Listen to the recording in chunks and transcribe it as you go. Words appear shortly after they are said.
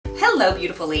Hello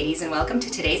beautiful ladies, and welcome to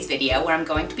today's video where I'm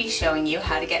going to be showing you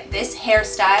how to get this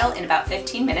hairstyle in about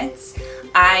 15 minutes.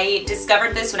 I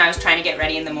discovered this when I was trying to get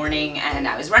ready in the morning and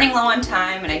I was running low on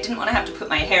time and I didn't want to have to put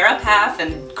my hair up half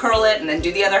and curl it and then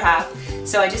do the other half.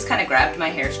 So I just kind of grabbed my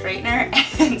hair straightener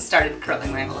and started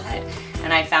curling my whole head.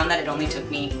 And I found that it only took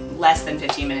me less than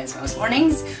 15 minutes most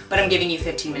mornings, but I'm giving you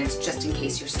 15 minutes just in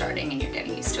case you're starting and you're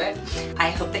getting used to it. I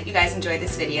hope that you guys enjoyed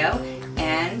this video,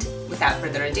 and without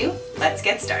further ado, let's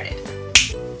get started.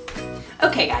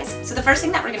 Okay guys, so the first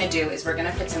thing that we're going to do is we're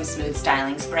going to put some smooth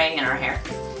styling spray in our hair.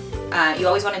 You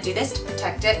always want to do this to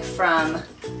protect it from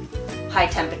high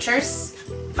temperatures.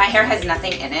 My hair has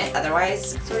nothing in it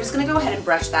otherwise, so we're just going to go ahead and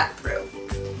brush that through.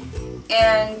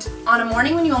 And on a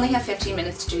morning when you only have 15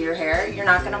 minutes to do your hair, you're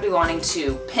not going to be wanting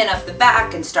to pin up the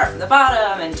back and start from the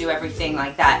bottom and do everything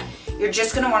like that. You're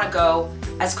just going to want to go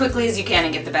as quickly as you can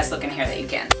and get the best looking hair that you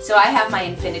can. So I have my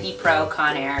Infinity Pro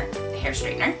Conair hair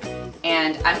straightener,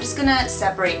 and I'm just going to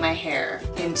separate my hair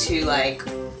into like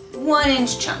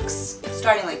 1-inch chunks,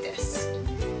 starting like this.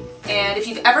 And if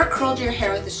you've ever curled your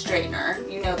hair with a straightener,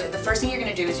 you know that the first thing you're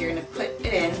going to do is you're going to put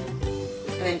it in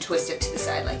and then twist it to the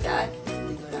side like that.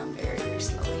 Very, very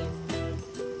slowly.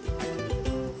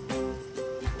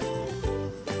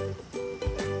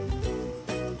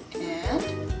 And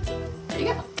there you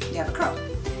go. You have a curl.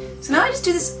 So now I just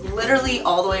do this literally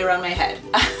all the way around my head.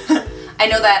 I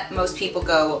know that most people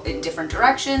go in different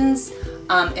directions.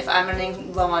 If I'm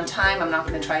running low on time, I'm not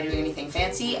going to try doing anything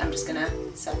fancy. I'm just going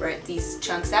to separate these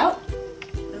chunks out.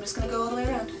 I'm just going to go all the way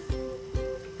around.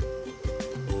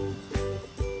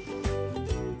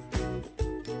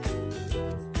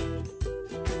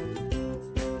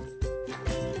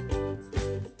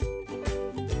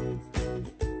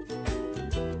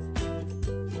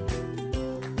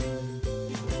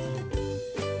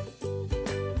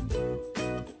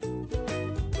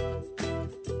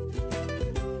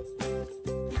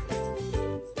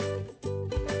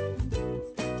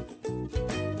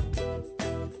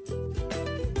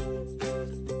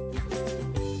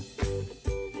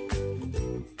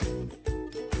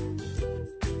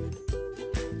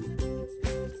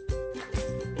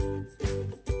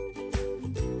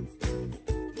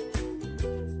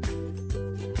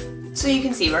 So you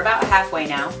can see we're about halfway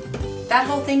now. That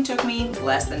whole thing took me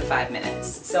less than 5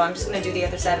 minutes. So I'm just going to do the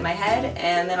other side of my head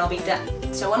and then I'll be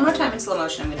done. So one more time in slow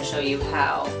motion, I'm going to show you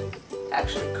how to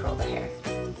actually curl the hair.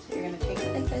 So you're going to take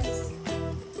it like this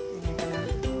and you're going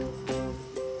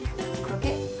to crook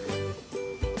it.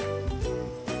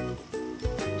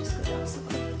 Just go down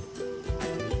slowly.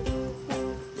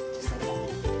 Just like that.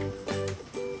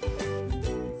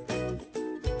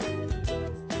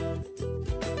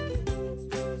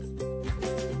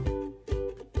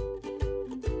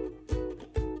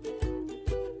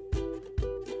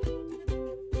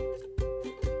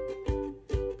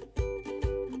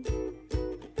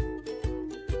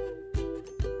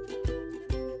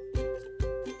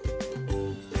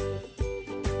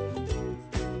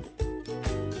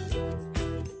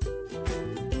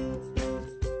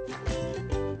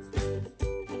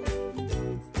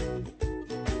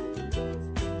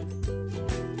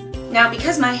 Now,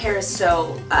 because my hair is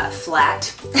so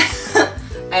flat,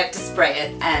 I have to spray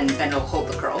it and then it'll hold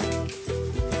the curl.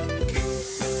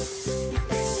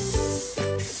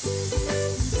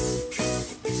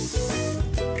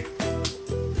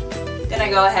 Then I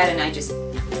go ahead and I just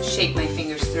shake my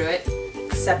fingers through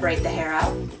it, separate the hair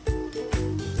out.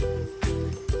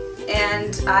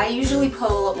 And I usually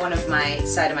pull one of my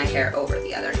side of my hair over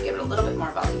the other to give it a little bit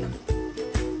more volume.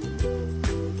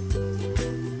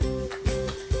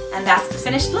 And that's the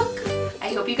finished look.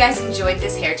 I hope you guys enjoyed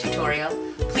this hair tutorial.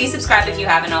 Please subscribe if you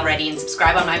haven't already, and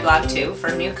subscribe on my blog too for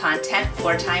new content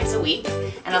 4 times a week.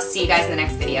 And I'll see you guys in the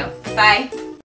next video. Bye!